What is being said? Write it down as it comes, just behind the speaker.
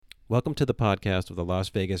Welcome to the podcast of the Las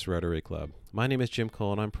Vegas Rotary Club. My name is Jim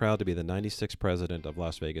Cole, and I'm proud to be the 96th president of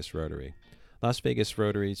Las Vegas Rotary. Las Vegas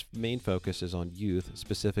Rotary's main focus is on youth,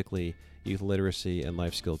 specifically youth literacy and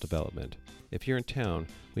life skill development. If you're in town,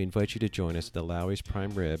 we invite you to join us at the Lowry's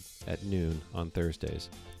Prime Rib at noon on Thursdays.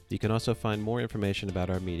 You can also find more information about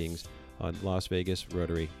our meetings on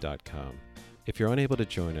lasvegasrotary.com. If you're unable to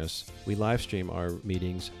join us, we live stream our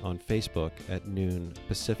meetings on Facebook at noon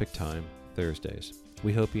Pacific Time, Thursdays.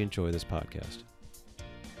 We hope you enjoy this podcast.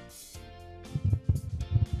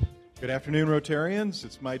 Good afternoon, Rotarians.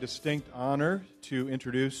 It's my distinct honor to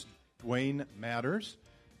introduce Duane Matters.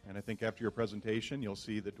 And I think after your presentation, you'll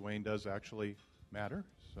see that Duane does actually matter.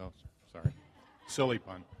 So, sorry. Silly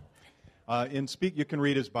pun. You can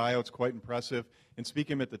read his bio. It's quite impressive. In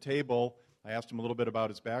speaking at the table, I asked him a little bit about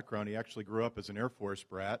his background. He actually grew up as an Air Force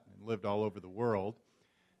brat and lived all over the world.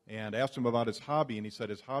 And I asked him about his hobby, and he said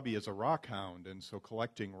his hobby is a rock hound, and so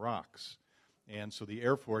collecting rocks. And so the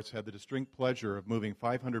Air Force had the distinct pleasure of moving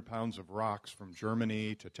 500 pounds of rocks from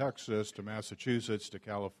Germany to Texas to Massachusetts to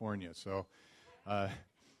California. So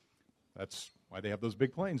that's why they have those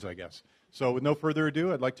big planes, I guess. So with no further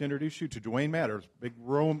ado, I'd like to introduce you to Duane Matters. Big,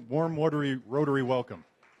 warm Rotary welcome.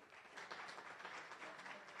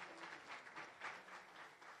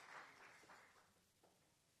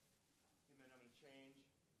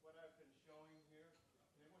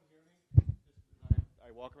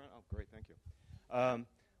 Walk around? Oh, great, thank you.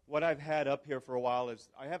 What I've had up here for a while is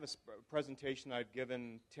I have a presentation I'd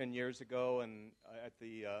given 10 years ago and at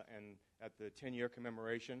the 10-year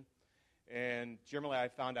commemoration. And generally I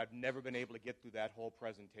found I've never been able to get through that whole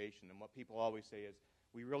presentation. And what people always say is,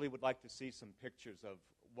 we really would like to see some pictures of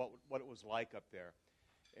what it was like up there.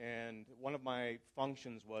 And one of my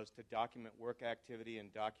functions was to document work activity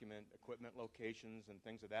and document equipment locations and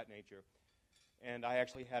things of that nature. And I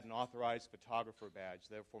actually had an authorized photographer badge,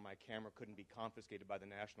 therefore my camera couldn't be confiscated by the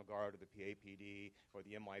National Guard or the PAPD or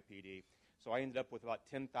the NYPD. So I ended up with about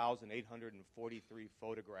 10,843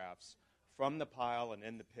 photographs from the pile and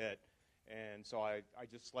in the pit. And so I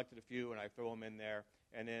just selected a few and I throw them in there.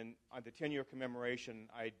 And then on the 10-year commemoration,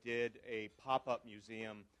 I did a pop-up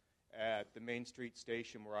museum at the Main Street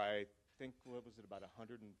station where I think, what was it, about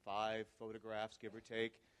 105 photographs, give or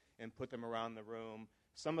take, and put them around the room.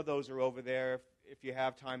 Some of those are over there. If you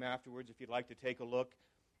have time afterwards, if you'd like to take a look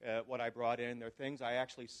at what I brought in, they're things I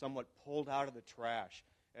actually somewhat pulled out of the trash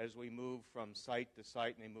as we moved from site to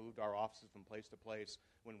site, and they moved our offices from place to place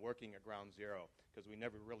when working at Ground Zero, because we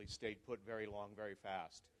never really stayed put very long, very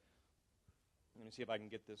fast. I'm going to see if I can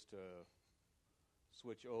get this to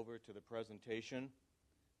switch over to the presentation.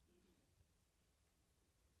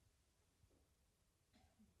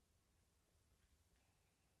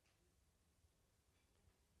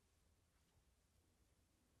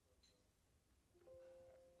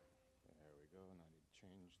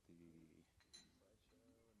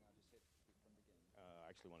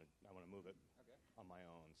 I want to move it on my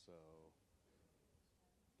own, so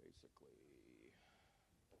basically,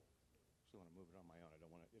 I want to move it on my own. I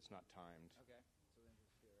don't want it, it's not timed. Okay, so then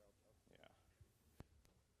just here,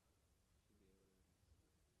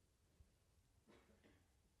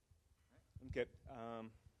 Okay.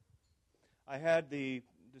 I had the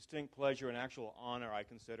distinct pleasure and actual honor, I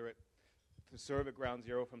consider it, to serve at Ground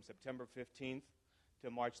Zero from September 15th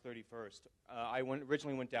to March 31st. I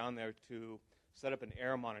originally went down there to set up an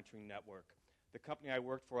air monitoring network. The company I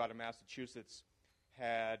worked for out of Massachusetts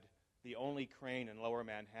had the only crane in Lower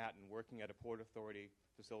Manhattan working at a Port Authority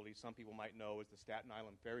facility some people might know as the Staten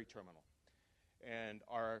Island Ferry Terminal. And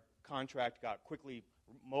our contract got quickly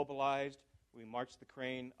mobilized. We marched the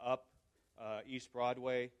crane up East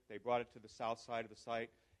Broadway. They brought it to the south side of the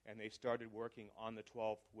site, and they started working on the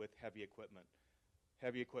 12th with heavy equipment.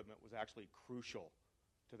 Heavy equipment was actually crucial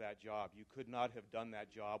to that job. You could not have done that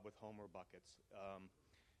job with Homer buckets.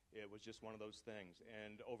 It was just one of those things.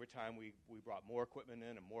 And over time, we brought more equipment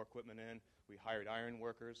in and more equipment in. We hired iron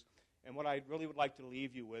workers. And what I really would like to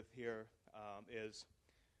leave you with here is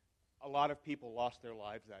a lot of people lost their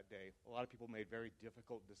lives that day. A lot of people made very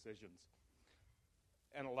difficult decisions.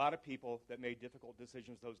 And a lot of people that made difficult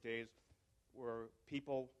decisions those days were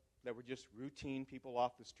people that were just routine people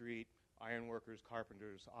off the street, iron workers,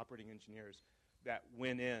 carpenters, operating engineers, that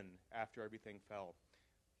went in after everything fell.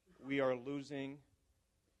 We are losing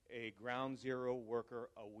a Ground Zero worker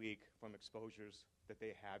a week from exposures that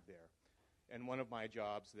they had there. And one of my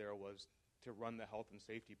jobs there was to run the health and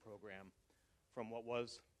safety program from what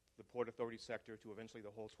was the Port Authority sector to eventually the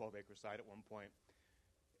whole 12-acre site at one point.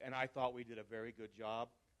 And I thought we did a very good job.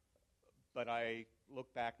 But I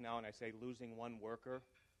look back now and I say losing one worker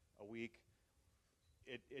a week,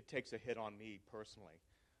 it takes a hit on me personally.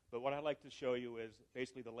 But what I'd like to show you is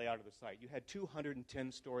basically the layout of the site. You had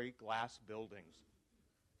 210-story glass buildings.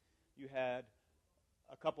 You had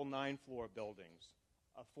a couple 9-floor buildings,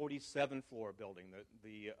 a 47-floor building.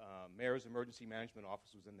 The Mayor's Emergency Management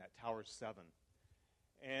Office was in that Tower 7.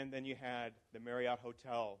 And then you had the Marriott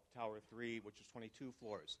Hotel, Tower 3, which is 22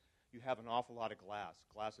 floors. You have an awful lot of glass.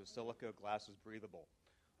 Glass is silica, glass is breathable.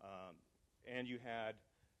 And you had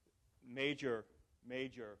major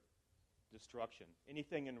destruction.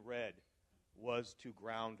 Anything in red was to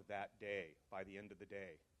ground that day, by the end of the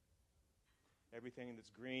day. Everything that's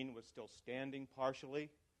green was still standing partially.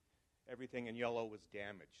 Everything in yellow was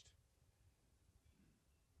damaged.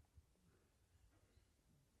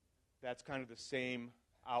 That's kind of the same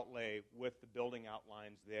outlay with the building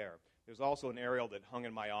outlines there. There's also an aerial that hung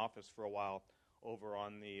in my office for a while over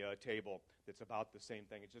on the table that's about the same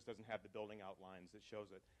thing. It just doesn't have the building outlines that shows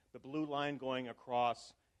it. The blue line going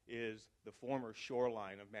across is the former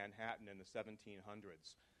shoreline of Manhattan in the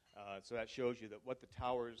 1700s. So that shows you that what the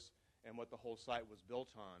towers and what the whole site was built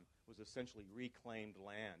on was essentially reclaimed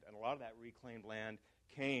land. And a lot of that reclaimed land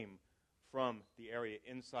came from the area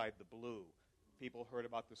inside the blue. People heard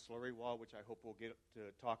about the slurry wall, which I hope we'll get to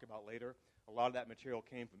talk about later. A lot of that material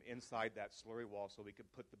came from inside that slurry wall so we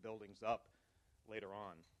could put the buildings up later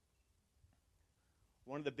on.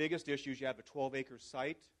 One of the biggest issues, you have a 12-acre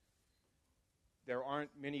site. There aren't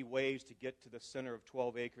many ways to get to the center of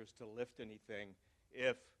 12 acres to lift anything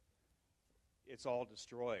if it's all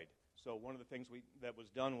destroyed. So one of the things that was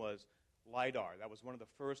done was LiDAR. That was one of the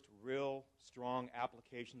first real strong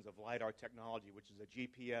applications of LiDAR technology, which is a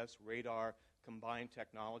GPS, radar, combined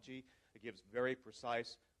technology. It gives very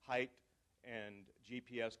precise height and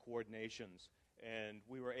GPS coordinations. And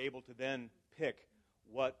we were able to then pick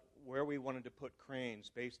where we wanted to put cranes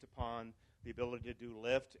based upon the ability to do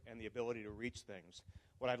lift and the ability to reach things.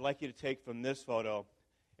 What I'd like you to take from this photo,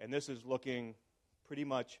 and this is looking pretty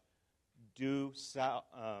much due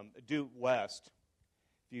west.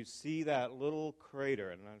 If you see that little crater,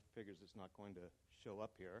 and I figures it's not going to show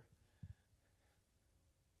up here,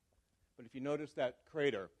 but if you notice that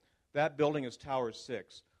crater, that building is Tower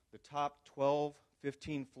 6. The top 12,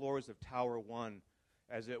 15 floors of Tower 1,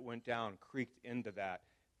 as it went down, creaked into that,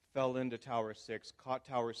 fell into Tower 6, caught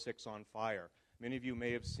Tower 6 on fire. Many of you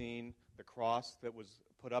may have seen the cross that was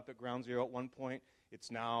put up at Ground Zero at one point.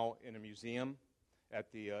 It's now in a museum.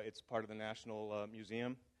 It's part of the National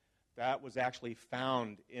Museum. That was actually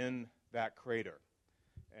found in that crater.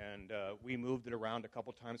 And we moved it around a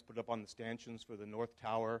couple times, put it up on the stanchions for the North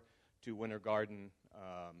Tower to Winter Garden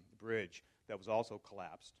Bridge that was also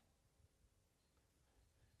collapsed.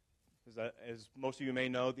 As most of you may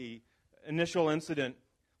know, the initial incident,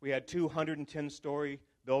 we had 210-story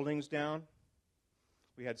buildings down.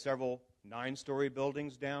 We had several 9-story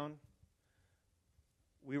buildings down.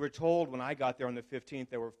 We were told when I got there on the 15th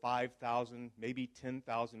there were 5,000, maybe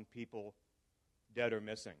 10,000 people dead or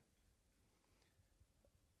missing.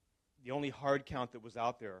 The only hard count that was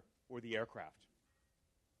out there were the aircraft.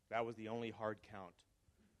 That was the only hard count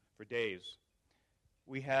for days.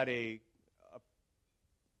 We had a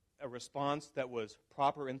response that was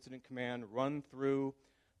proper incident command run through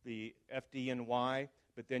the FDNY,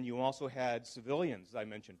 but then you also had civilians, as I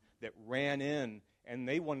mentioned, that ran in and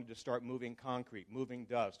they wanted to start moving concrete, moving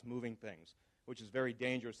dust, moving things, which is very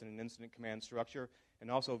dangerous in an incident command structure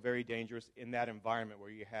and also very dangerous in that environment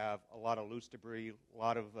where you have a lot of loose debris, a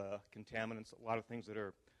lot of contaminants, a lot of things that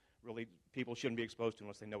are really people shouldn't be exposed to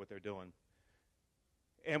unless they know what they're doing.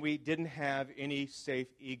 And we didn't have any safe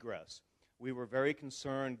egress. We were very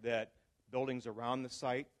concerned that buildings around the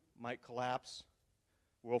site might collapse.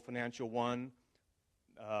 World Financial One,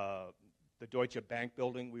 the Deutsche Bank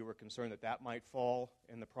building, we were concerned that that might fall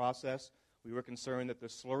in the process. We were concerned that the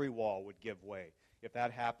slurry wall would give way. If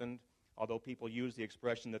that happened, although people use the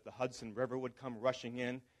expression that the Hudson River would come rushing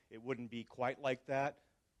in, it wouldn't be quite like that,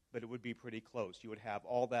 but it would be pretty close. You would have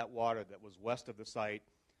all that water that was west of the site,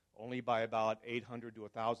 only by about 800 to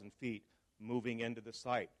 1,000 feet, moving into the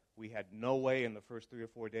site. We had no way in the first 3 or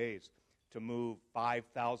 4 days to move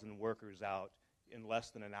 5,000 workers out in less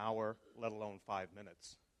than an hour, let alone 5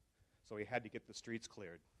 minutes. So we had to get the streets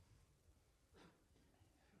cleared.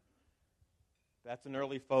 That's an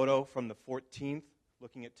early photo from the 14th,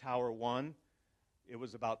 looking at Tower 1. It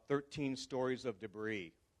was about 13 stories of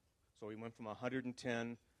debris. So we went from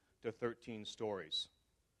 110 to 13 stories.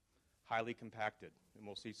 Highly compacted, and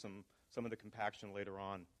we'll see some of the compaction later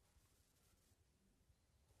on.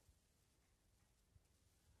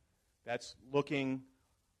 That's looking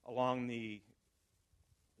along the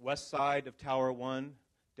west side of Tower 1,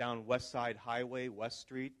 down West Side Highway, West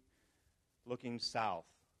Street, looking south.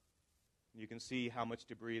 You can see how much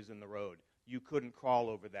debris is in the road. You couldn't crawl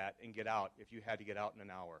over that and get out if you had to get out in an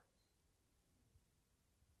hour.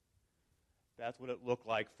 That's what it looked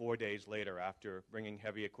like 4 days later after bringing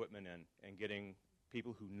heavy equipment in and getting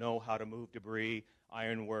people who know how to move debris,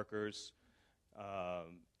 iron workers,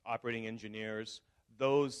 operating engineers.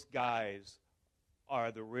 Those guys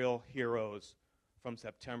are the real heroes from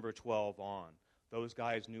September 12 on. Those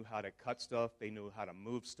guys knew how to cut stuff. They knew how to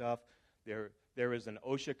move stuff. There is an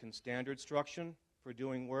OSHA standard structure for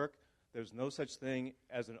doing work. There's no such thing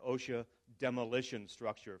as an OSHA demolition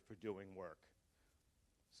structure for doing work.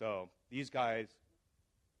 So these guys,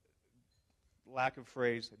 lack of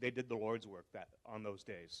phrase, they did the Lord's work on those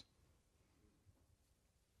days.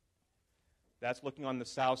 That's looking on the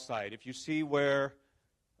south side. If you see where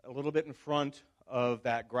a little bit in front of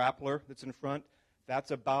that grappler that's in front,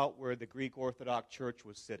 that's about where the Greek Orthodox Church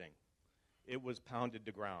was sitting. It was pounded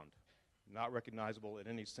to ground, not recognizable in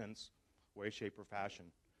any sense, way, shape, or fashion.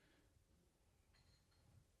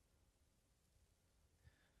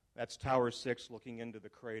 That's Tower 6 looking into the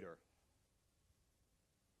crater.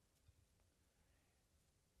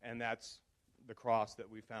 And that's the cross that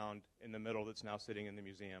we found in the middle that's now sitting in the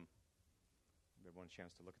museum. Give everyone a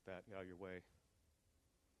chance to look at that. Get out of your way.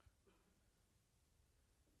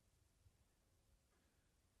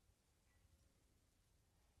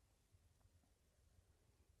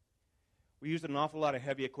 We used an awful lot of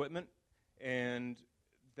heavy equipment, and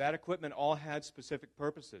that equipment all had specific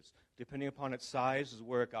purposes. Depending upon its size is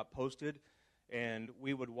where it got posted, and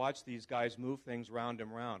we would watch these guys move things round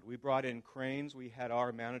and round. We brought in cranes. We had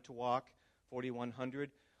our Manitowoc 4100.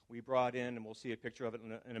 We brought in, and we'll see a picture of it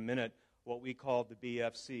in a minute, what we called the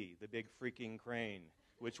BFC, the Big Freaking Crane,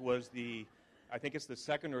 which was I think it's the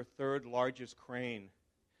second or third largest crane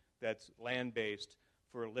that's land-based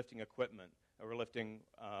for lifting equipment or lifting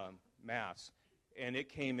mass. And it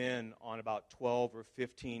came in on about 12 or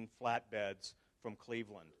 15 flatbeds from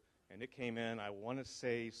Cleveland. And it came in, I want to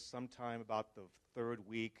say, sometime about the third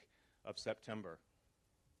week of September.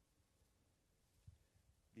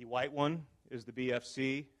 The white one is the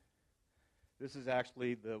BFC. This is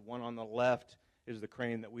actually the one on the left is the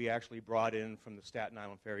crane that we actually brought in from the Staten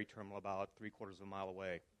Island Ferry Terminal about 3/4 of a mile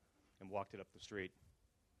away and walked it up the street.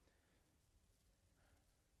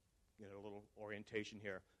 Get a little orientation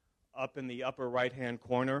here. Up in the upper right-hand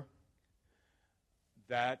corner,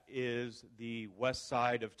 that is the west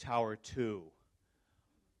side of Tower 2.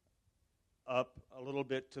 Up a little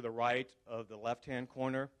bit to the right of the left-hand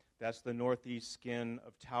corner, that's the northeast skin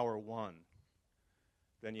of Tower 1.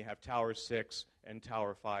 Then you have Tower 6 and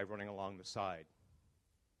Tower 5 running along the side.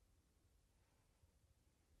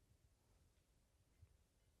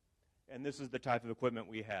 And this is the type of equipment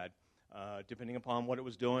we had, depending upon what it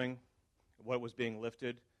was doing, what was being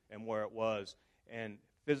lifted, and where it was. And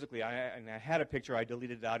physically, I had a picture, I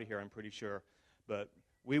deleted it out of here, I'm pretty sure, but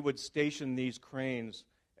we would station these cranes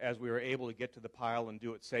as we were able to get to the pile and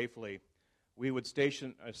do it safely. We would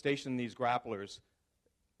station these grapplers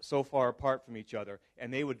so far apart from each other,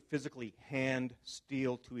 and they would physically hand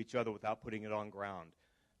steel to each other without putting it on ground.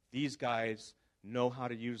 These guys know how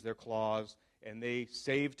to use their claws, and they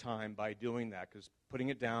save time by doing that, because putting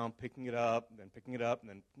it down, picking it up, then picking it up, and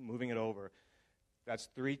then moving it over, that's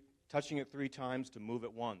touching it 3 times to move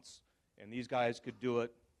it once. And these guys could do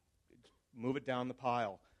it, move it down the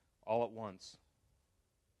pile all at once.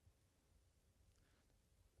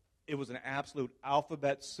 It was an absolute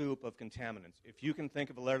alphabet soup of contaminants. If you can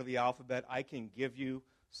think of a letter of the alphabet, I can give you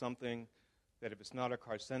something that if it's not a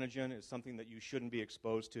carcinogen, is something that you shouldn't be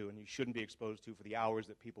exposed to, and you shouldn't be exposed to for the hours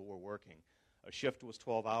that people were working. A shift was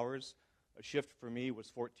 12 hours. A shift for me was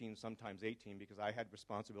 14, sometimes 18, because I had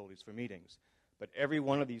responsibilities for meetings. But every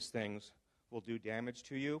one of these things will do damage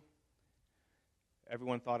to you.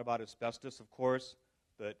 Everyone thought about asbestos, of course,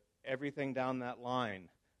 but everything down that line,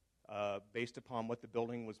 based upon what the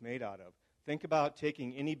building was made out of. Think about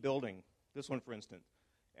taking any building, this one for instance,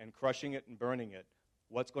 and crushing it and burning it.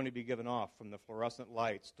 What's going to be given off, from the fluorescent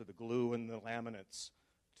lights to the glue and the laminates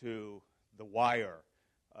to the wire?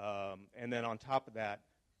 And then on top of that,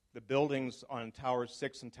 the buildings on Tower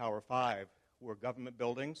 6 and Tower 5 were government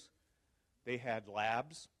buildings. They had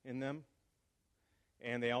labs in them,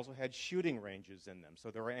 and they also had shooting ranges in them. So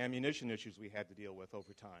there were ammunition issues we had to deal with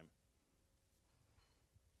over time.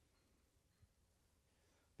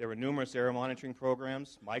 There were numerous air monitoring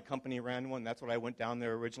programs. My company ran one. That's what I went down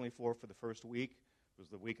there originally for the first week. It was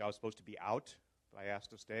the week I was supposed to be out, but I asked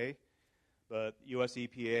to stay. But US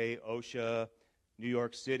EPA, OSHA, New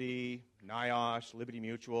York City, NIOSH, Liberty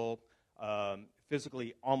Mutual,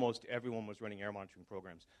 physically almost everyone was running air monitoring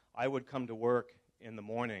programs. I would come to work in the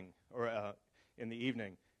morning or in the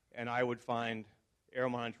evening, and I would find air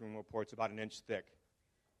monitoring reports about an inch thick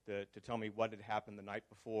to tell me what had happened the night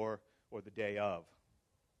before or the day of.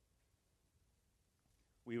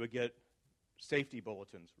 We would get safety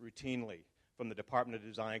bulletins routinely from the Department of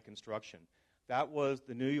Design and Construction. That was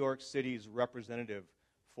the New York City's representative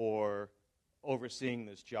for overseeing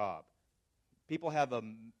this job. People have a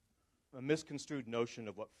misconstrued notion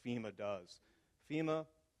of what FEMA does. FEMA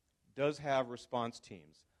does have response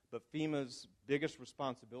teams, but FEMA's biggest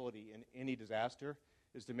responsibility in any disaster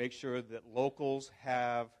is to make sure that locals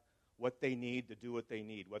have what they need to do what they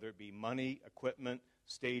need, whether it be money, equipment,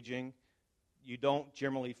 staging. You don't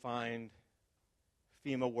generally find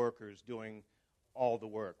FEMA workers doing all the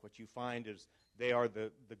work. What you find is they are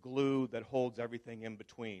the glue that holds everything in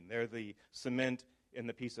between. They're the cement in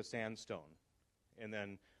the piece of sandstone. And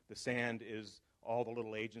then the sand is all the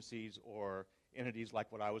little agencies or entities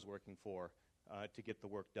like what I was working for to get the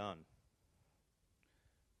work done.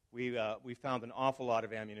 We found an awful lot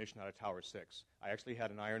of ammunition out of Tower 6. I actually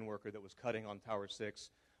had an iron worker that was cutting on Tower 6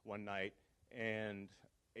 one night, and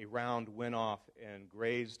a round went off and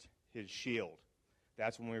grazed his shield.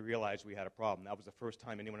 That's when we realized we had a problem. That was the first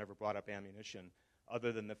time anyone ever brought up ammunition,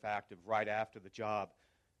 other than the fact of right after the job,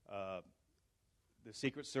 the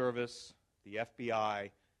Secret Service, the FBI,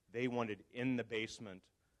 they wanted in the basement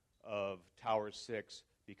of Tower 6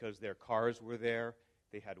 because their cars were there,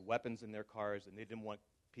 they had weapons in their cars, and they didn't want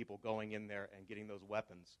people going in there and getting those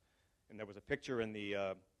weapons. And there was a picture in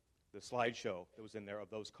the slideshow that was in there of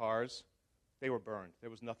those cars. They were burned. There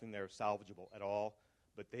was nothing there salvageable at all.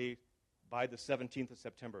 But by the 17th of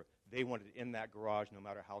September, they wanted it in that garage no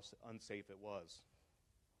matter how unsafe it was.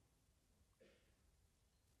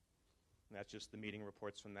 And that's just the meeting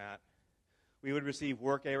reports from that. We would receive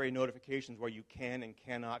work area notifications where you can and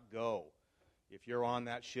cannot go. If you're on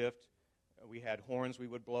that shift, we had horns we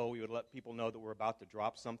would blow. We would let people know that we're about to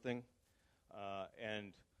drop something.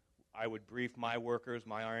 And I would brief my workers,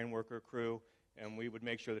 my iron worker crew, and we would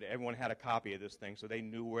make sure that everyone had a copy of this thing so they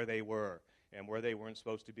knew where they were and where they weren't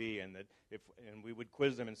supposed to be. And and we would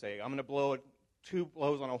quiz them and say, I'm going to blow 2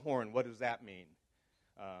 blows on a horn. What does that mean?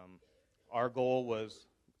 Our goal was,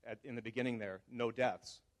 in the beginning there, no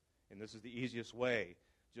deaths. And this is the easiest way,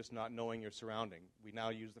 just not knowing your surrounding. We now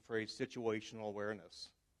use the phrase situational awareness.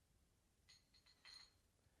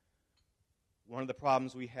 One of the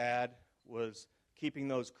problems we had was keeping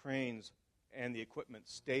those cranes and the equipment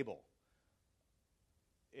stable.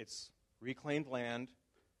 It's reclaimed land.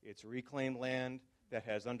 It's reclaimed land that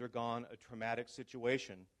has undergone a traumatic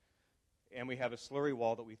situation. And we have a slurry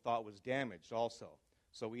wall that we thought was damaged also.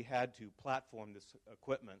 So we had to platform this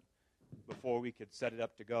equipment before we could set it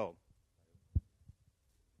up to go.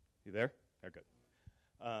 You there? They're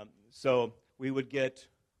good. So we would get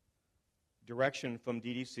direction from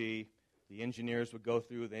DDC. The engineers would go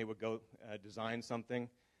through, they would go design something,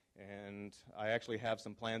 and I actually have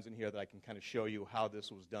some plans in here that I can kind of show you how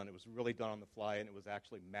this was done. It was really done on the fly, and it was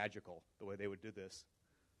actually magical the way they would do this.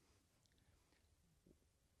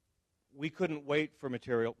 We couldn't wait for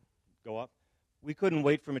material, go up. We couldn't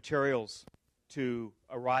wait for materials to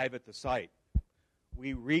arrive at the site.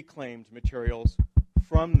 We reclaimed materials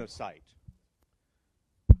from the site.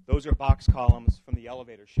 Those are box columns from the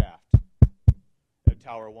elevator shaft at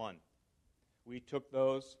Tower 1. We took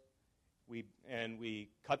those, we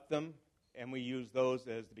cut them, and we used those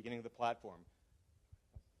as the beginning of the platform.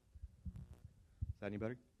 Is that any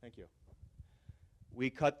better? Thank you.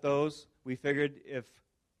 We cut those. We figured if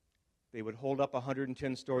they would hold up a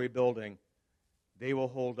 110-story building, they will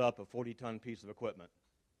hold up a 40-ton piece of equipment.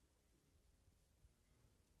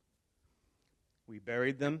 We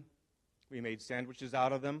buried them. We made sandwiches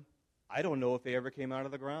out of them. I don't know if they ever came out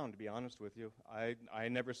of the ground, to be honest with you. I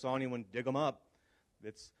never saw anyone dig them up.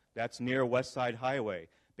 That's near West Side Highway.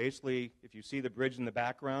 Basically, if you see the bridge in the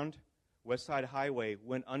background, West Side Highway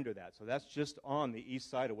went under that. So that's just on the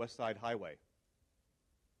east side of West Side Highway.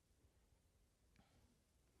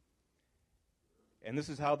 And this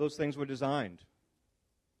is how those things were designed.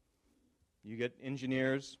 You get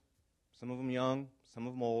engineers, some of them young, some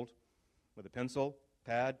of them old, with a pencil,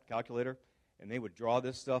 pad, calculator, and they would draw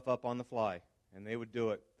this stuff up on the fly, and they would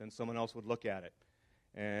do it. Then someone else would look at it.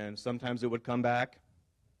 And sometimes it would come back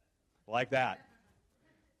like that.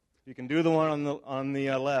 You can do the one on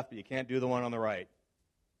the left, but you can't do the one on the right.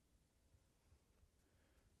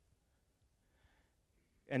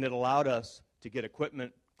 And it allowed us to get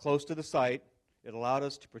equipment close to the site. It allowed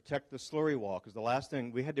us to protect the slurry wall, because the last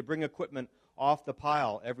thing, we had to bring equipment off the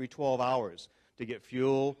pile every 12 hours to get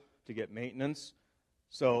fuel, to get maintenance.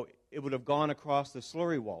 So it would have gone across the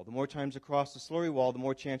slurry wall. The more times across the slurry wall, the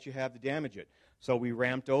more chance you have to damage it. So we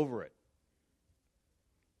ramped over it.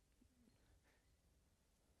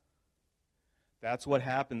 That's what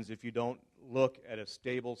happens if you don't look at a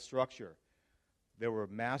stable structure. There were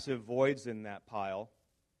massive voids in that pile,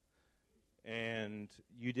 and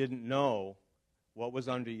you didn't know what was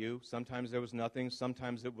under you. Sometimes there was nothing.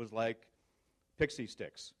 Sometimes it was like pixie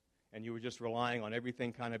sticks, and you were just relying on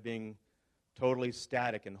everything kind of being totally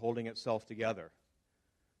static and holding itself together.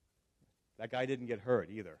 That guy didn't get hurt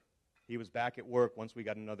either. He was back at work once we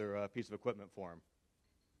got another piece of equipment for him.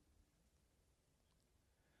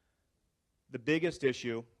 The biggest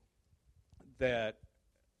issue that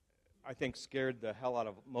I think scared the hell out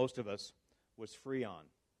of most of us was Freon.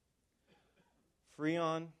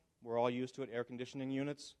 Freon, we're all used to it, air conditioning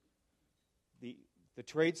units. The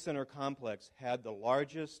Trade Center complex had the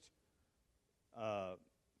largest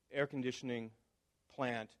air conditioning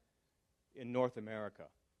plant in North America.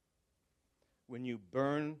 When you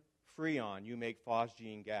burn Freon, you make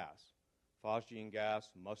phosgene gas. Phosgene gas,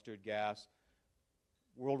 mustard gas,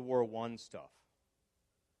 World War I stuff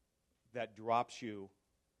that drops you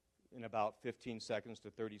in about 15 seconds to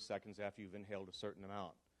 30 seconds after you've inhaled a certain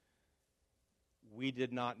amount. We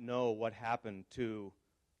did not know what happened to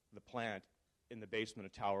the plant in the basement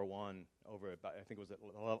of Tower 1 over at, I think it was at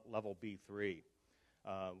level B3.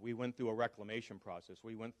 We went through a reclamation process.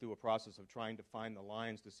 We went through a process of trying to find the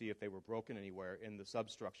lines to see if they were broken anywhere in the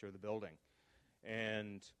substructure of the building.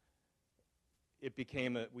 And it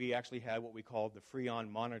became we actually had what we called the Freon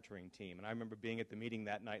monitoring team. And I remember being at the meeting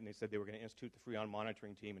that night, and they said they were going to institute the Freon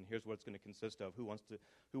monitoring team, and here's what it's going to consist of. Who wants to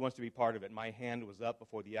be part of it? My hand was up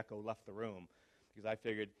before the echo left the room, because I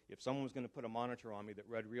figured if someone was going to put a monitor on me that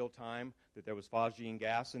read real time, that there was phosgene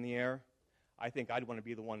gas in the air, I think I'd want to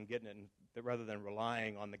be the one getting it, and rather than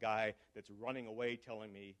relying on the guy that's running away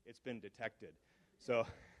telling me it's been detected. So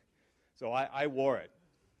I wore it.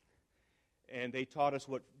 And they taught us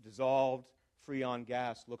what dissolved Freon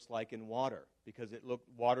gas looks like in water, because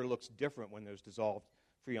water looks different when there's dissolved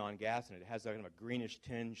Freon gas in it. It has kind of a greenish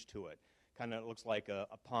tinge to it. Kind of looks like a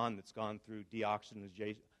pond that's gone through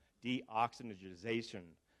deoxygenization.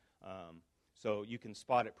 So you can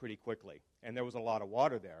spot it pretty quickly. And there was a lot of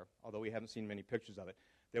water there, although we haven't seen many pictures of it.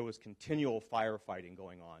 There was continual firefighting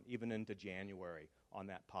going on, even into January, on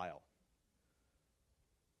that pile.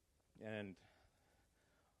 And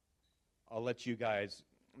I'll let you guys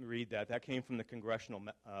read that. That came from the Congressional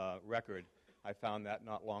Record. I found that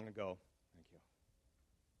not long ago. Thank you.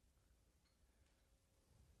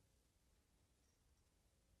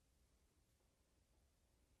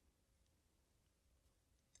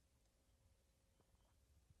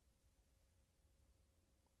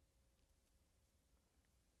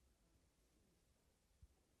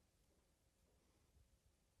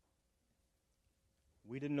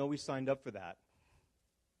 We didn't know we signed up for that.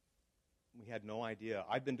 We had no idea.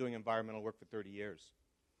 I've been doing environmental work for 30 years.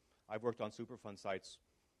 I've worked on Superfund sites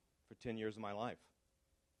for 10 years of my life.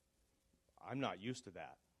 I'm not used to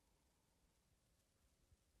that.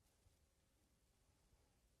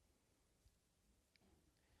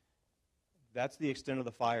 That's the extent of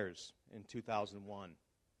the fires in 2001.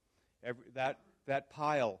 That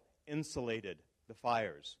pile insulated the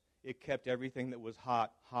fires. It kept everything that was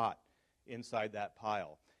hot inside that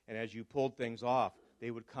pile. And as you pulled things off,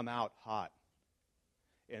 they would come out hot.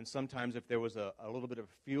 And sometimes if there was a little bit of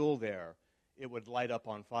fuel there, it would light up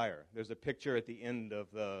on fire. There's a picture at the end of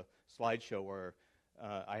the slideshow where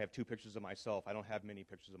I have two pictures of myself. I don't have many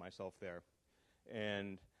pictures of myself there.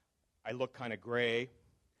 And I look kind of gray.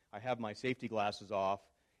 I have my safety glasses off,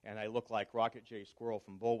 and I look like Rocket J. Squirrel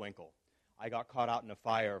from Bullwinkle. I got caught out in a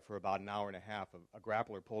fire for about an hour and a half. A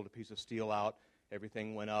grappler pulled a piece of steel out.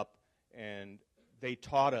 Everything went up. And they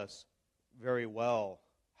taught us very well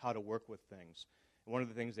how to work with things. And one of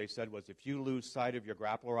the things they said was, if you lose sight of your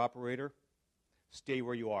grappler operator, stay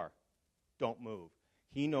where you are. Don't move.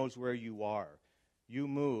 He knows where you are. You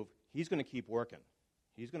move, he's going to keep working.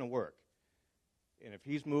 He's going to work. And if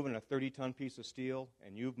he's moving a 30-ton piece of steel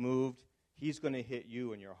and you've moved, he's going to hit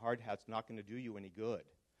you, and your hard hat's not going to do you any good.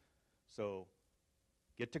 So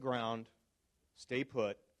get to ground, stay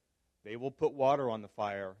put. They will put water on the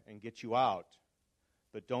fire and get you out,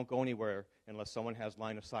 but don't go anywhere unless someone has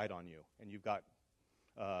line of sight on you and you've got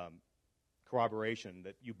corroboration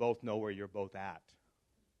that you both know where you're both at.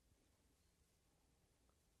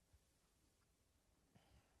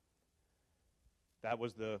 That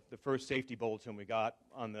was the first safety bulletin we got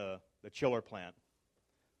on the chiller plant.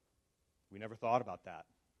 We never thought about that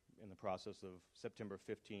in the process of September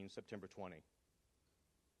 15, September 20.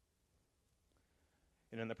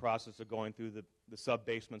 And in the process of going through the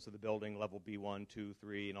sub-basements of the building, level B1, 2,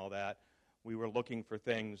 3, and all that, we were looking for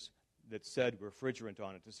things that said refrigerant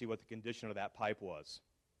on it to see what the condition of that pipe was.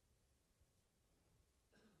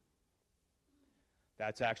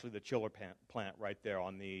 That's actually the chiller plant right there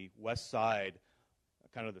on the west side,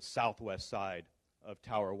 kind of the southwest side of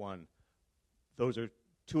Tower 1. Those are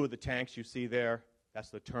two of the tanks you see there. That's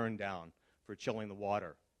the turn down for chilling the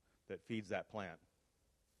water that feeds that plant.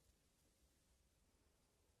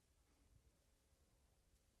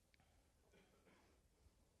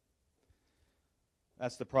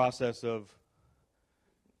 That's the process of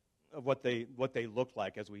what they looked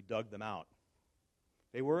like as we dug them out.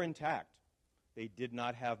 They were intact. They did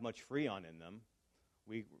not have much freon in them.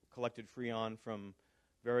 We collected freon from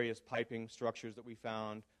various piping structures that we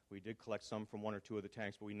found. We did collect some from one or two of the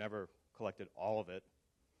tanks, but we never collected all of it.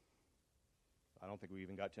 I don't think we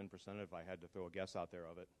even got 10% if I had to throw a guess out there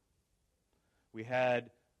of it. We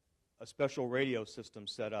had a special radio system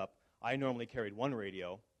set up. I normally carried one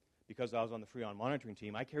radio. Because I was on the freon monitoring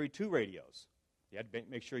team, I carried two radios. You had to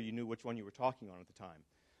make sure you knew which one you were talking on at the time,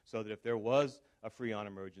 so that if there was a freon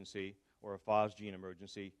emergency or a phosgene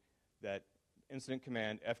emergency, that Incident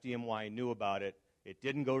Command, FDMY, knew about it. It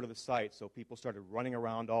didn't go to the site, so people started running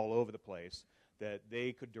around all over the place, that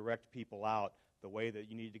they could direct people out the way that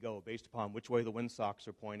you need to go based upon which way the windsocks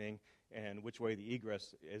are pointing and which way the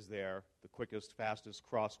egress is there, the quickest, fastest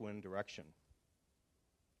crosswind direction.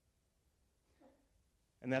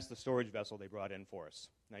 And that's the storage vessel they brought in for us.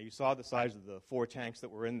 Now, you saw the size of the 4 tanks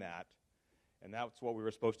that were in that, and that's what we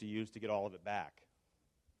were supposed to use to get all of it back.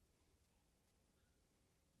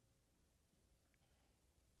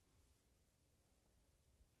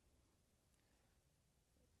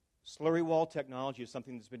 Slurry wall technology is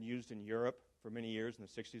something that's been used in Europe for many years in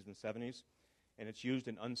the 60s and 70s, and it's used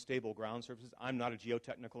in unstable ground surfaces. I'm not a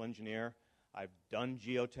geotechnical engineer. I've done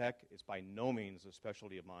geotech. It's by no means a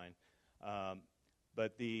specialty of mine.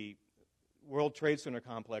 But the World Trade Center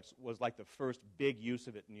complex was like the first big use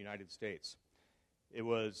of it in the United States. It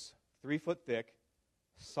was 3 foot thick,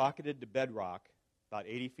 socketed to bedrock, about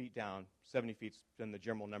 80 feet down, 70 feet than the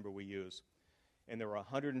general number we use. And there were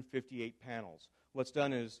 158 panels. What's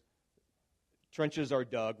done is trenches are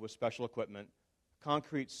dug with special equipment.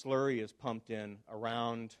 Concrete slurry is pumped in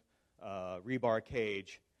around rebar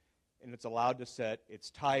cage, and it's allowed to set.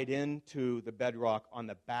 It's tied into the bedrock on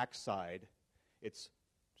the backside. It's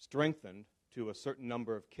strengthened to a certain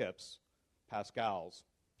number of kips, pascals,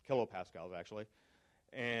 kilopascals actually,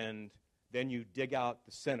 and then you dig out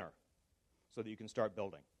the center so that you can start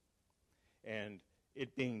building. And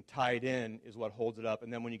it being tied in is what holds it up,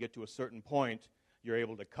 and then when you get to a certain point, you're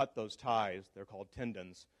able to cut those ties, they're called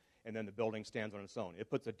tendons, and then the building stands on its own. It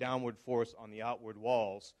puts a downward force on the outward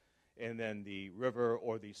walls, and then the river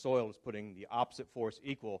or the soil is putting the opposite force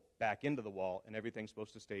equal back into the wall, and everything's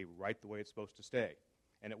supposed to stay right the way it's supposed to stay.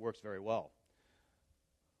 And it works very well.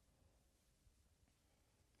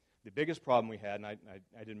 The biggest problem we had, and I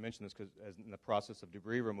didn't mention this because in the process of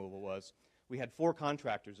debris removal, was we had 4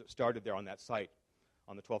 contractors that started there on that site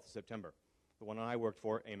on the 12th of September. The one I worked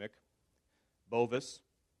for, AMIC, Bovis,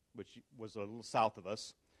 which was a little south of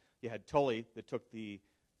us. You had Tully that took the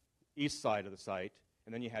east side of the site,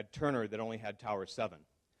 and then you had Turner that only had Tower 7.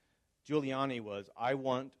 Giuliani was, I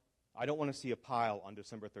don't want to see a pile on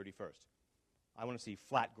December 31st. I want to see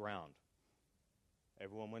flat ground.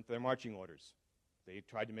 Everyone went to their marching orders. They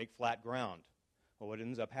tried to make flat ground. Well, what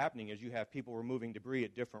ends up happening is you have people removing debris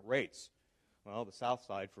at different rates. Well, the south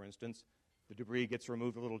side, for instance, the debris gets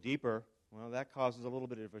removed a little deeper. Well, that causes a little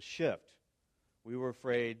bit of a shift. We were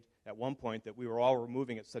afraid at one point that we were all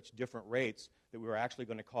removing at such different rates that we were actually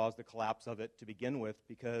going to cause the collapse of it to begin with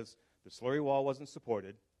because the slurry wall wasn't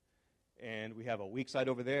supported, and we have a weak side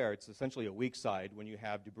over there. It's essentially a weak side when you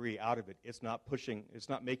have debris out of it. It's not pushing, it's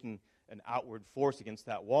not making an outward force against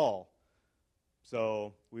that wall.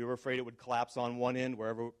 So we were afraid it would collapse on one end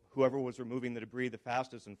whoever was removing the debris the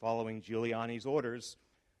fastest and following Giuliani's orders,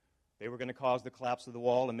 they were going to cause the collapse of the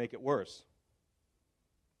wall and make it worse.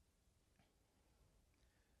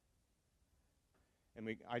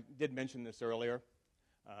 And I did mention this earlier.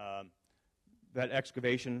 That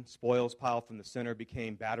excavation spoils pile from the center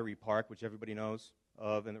became Battery Park, which everybody knows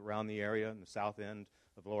of and around the area in the south end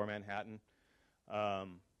of Lower Manhattan.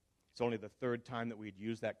 It's only the 3rd time that we'd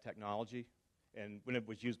used that technology. And when it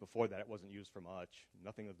was used before that, it wasn't used for much.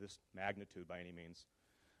 Nothing of this magnitude by any means.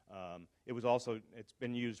 It's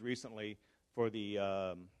been used recently for the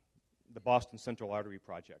Boston Central Artery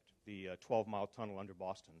Project, the 12-mile tunnel under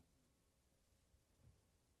Boston.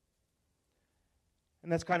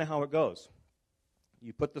 And that's kind of how it goes.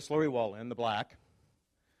 You put the slurry wall in, the black,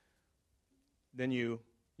 then you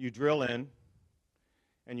drill in,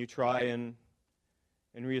 and you try and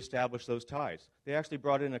reestablish those ties. They actually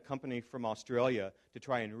brought in a company from Australia to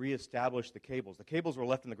try and reestablish the cables. The cables were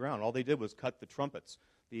left in the ground. All they did was cut the trumpets.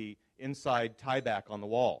 the inside tieback on the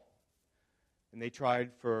wall. And they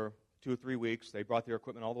tried for 2 or 3 weeks. They brought their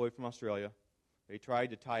equipment all the way from Australia. They tried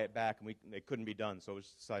to tie it back, and they couldn't be done. So it was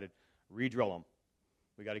decided, re-drill them.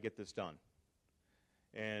 We got to get this done.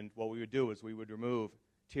 And what we would do is we would remove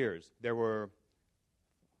tiers. There were,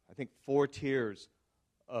 I think, 4 tiers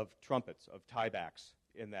of trumpets, of tiebacks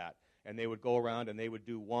in that. And they would go around and they would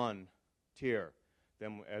do 1 tier.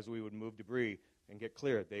 Then as we would move debris and get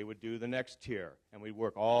clear, they would do the next tier. And we'd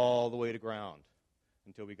work all the way to ground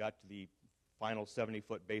until we got to the final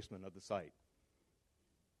 70-foot basement of the site.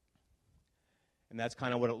 And that's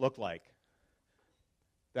kind of what it looked like.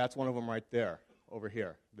 That's one of them right there, over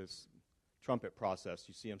here, this trumpet process.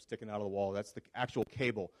 You see them sticking out of the wall. That's the actual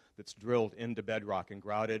cable that's drilled into bedrock and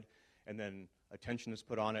grouted, and then a tension is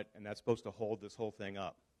put on it, and that's supposed to hold this whole thing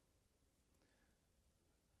up.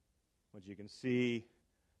 As you can see,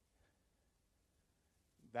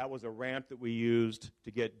 that was a ramp that we used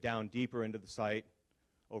to get down deeper into the site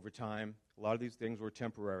over time. A lot of these things were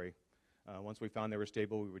temporary. Once we found they were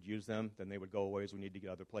stable, we would use them. Then they would go away as we need to get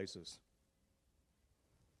other places.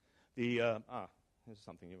 This is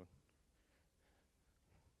something new.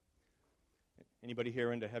 Anybody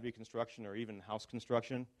here into heavy construction or even house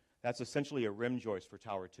construction? That's essentially a rim joist for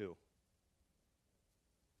Tower 2.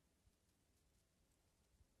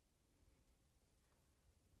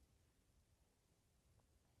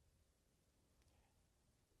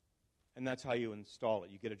 And that's how you install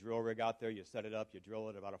it. You get a drill rig out there, you set it up, you drill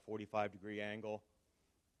it about a 45-degree angle,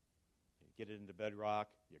 you get it into bedrock,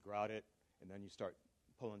 you grout it, and then you start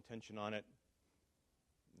pulling tension on it.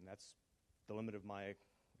 And that's the limit of my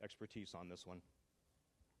expertise on this one.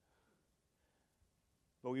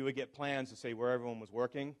 But we would get plans to say where everyone was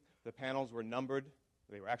working. The panels were numbered.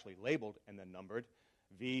 They were actually labeled and then numbered.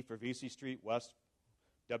 V for VC Street, West,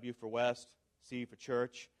 W for West, C for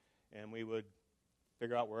Church, and we would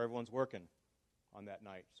figure out where everyone's working on that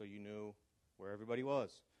night so you knew where everybody was.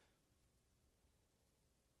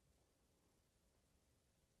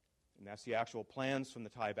 And that's the actual plans from the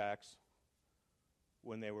tiebacks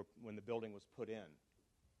when the building was put in.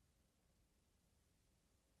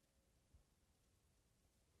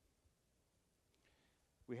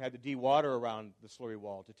 We had to de-water around the slurry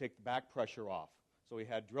wall to take the back pressure off. So we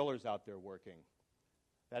had drillers out there working.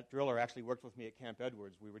 That driller actually worked with me at Camp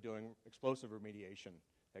Edwards. We were doing explosive remediation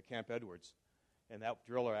at Camp Edwards. And that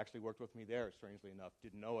driller actually worked with me there, strangely enough.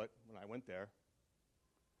 Didn't know it when I went there.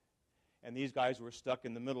 And these guys were stuck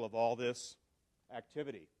in the middle of all this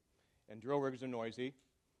activity. And drill rigs are noisy.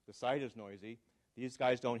 The site is noisy. These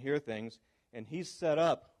guys don't hear things. And he's set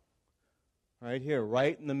up right here,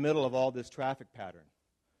 right in the middle of all this traffic pattern.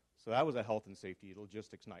 So that was a health and safety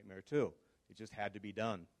logistics nightmare, too. It just had to be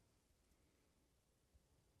done.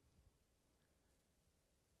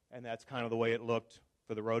 And that's kind of the way it looked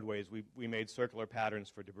for the roadways. We made circular patterns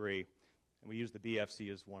for debris. And we used the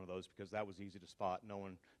BFC as one of those because that was easy to spot. No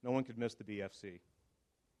one could miss the BFC.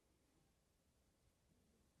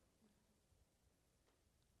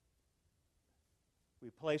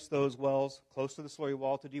 We placed those wells close to the slurry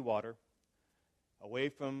wall to dewater, away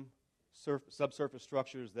from subsurface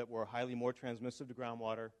structures that were highly more transmissive to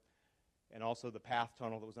groundwater, and also the path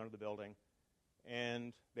tunnel that was under the building.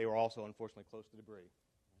 And they were also, unfortunately, close to debris.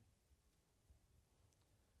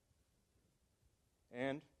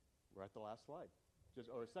 And we're at the last slide,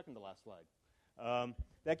 or second to last slide.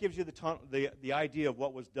 That gives you the idea of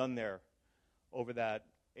what was done there over that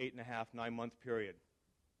 8.5, 9-month period.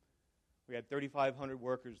 We had 3,500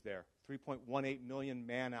 workers there, 3.18 million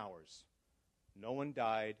man-hours. No one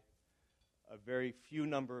died. A very few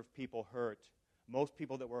number of people hurt. Most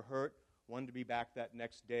people that were hurt wanted to be back that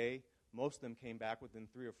next day. Most of them came back within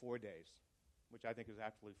 3 or 4 days, which I think is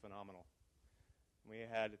absolutely phenomenal. We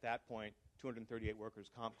had, at that point, 238 workers'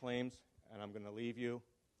 comp claims, and I'm going to leave you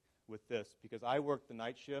with this. Because I worked the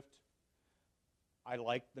night shift, I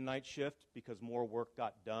liked the night shift because more work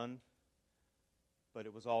got done, but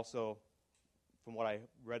it was also, from what I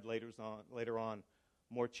read later on,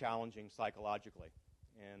 more challenging psychologically.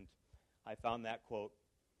 And I found that quote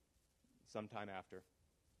sometime after.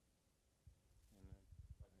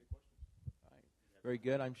 Very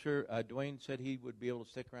good. I'm sure Duane said he would be able to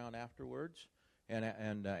stick around afterwards and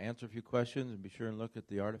answer a few questions, and be sure and look at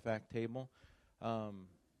the artifact table. I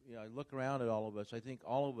look around at all of us. I think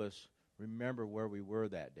all of us remember where we were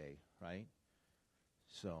that day, right?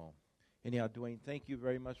 So, anyhow, Duane, thank you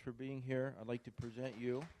very much for being here. I'd like to present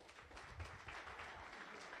you.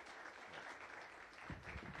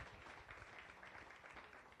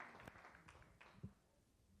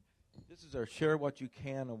 This is our Share What You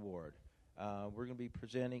Can award. We're going to be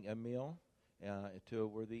presenting a meal to a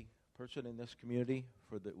worthy person in this community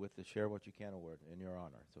with the Share What You Can award in your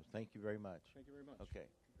honor. So thank you very much. Thank you very much. Okay.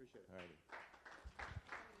 Appreciate it. All righty.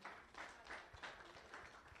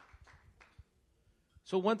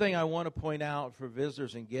 So one thing I want to point out for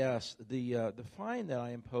visitors and guests, the fine that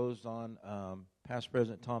I imposed on past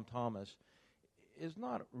President Tom Thomas is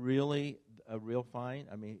not really a real fine.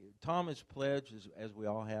 I mean, Tom has pledged, as we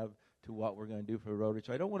all have, to what we're going to do for Rotary.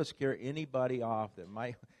 So I don't want to scare anybody off that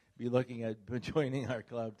might be looking at joining our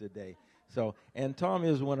club today. So, and Tom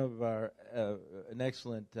is one of our an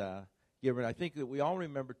excellent giver. And I think that we all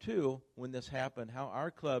remember too when this happened how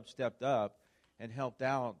our club stepped up and helped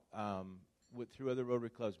out through other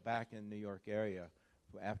Rotary clubs back in the New York area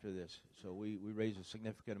after this. So we raised a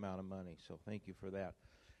significant amount of money. So thank you for that.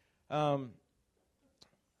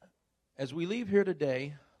 As we leave here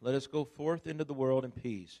today, let us go forth into the world in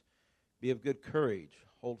peace. Be of good courage.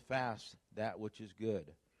 Hold fast that which is good.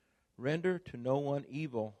 Render to no one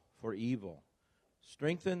evil for evil.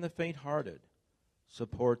 Strengthen the faint-hearted.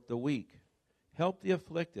 Support the weak. Help the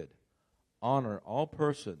afflicted. Honor all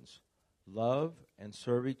persons. Love and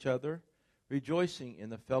serve each other, rejoicing in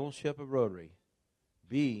the fellowship of Rotary.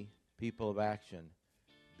 Be people of action.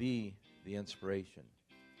 Be the inspiration.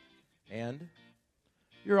 And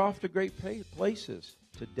you're off to great places.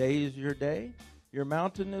 Today is your day. Your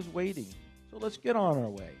mountain is waiting. So let's get on our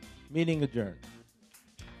way. Meeting adjourned.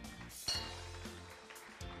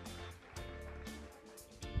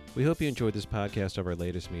 We hope you enjoyed this podcast of our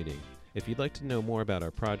latest meeting. If you'd like to know more about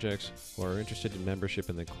our projects or are interested in membership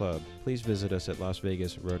in the club, please visit us at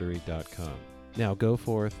lasvegasrotary.com. Now go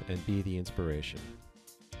forth and be the inspiration.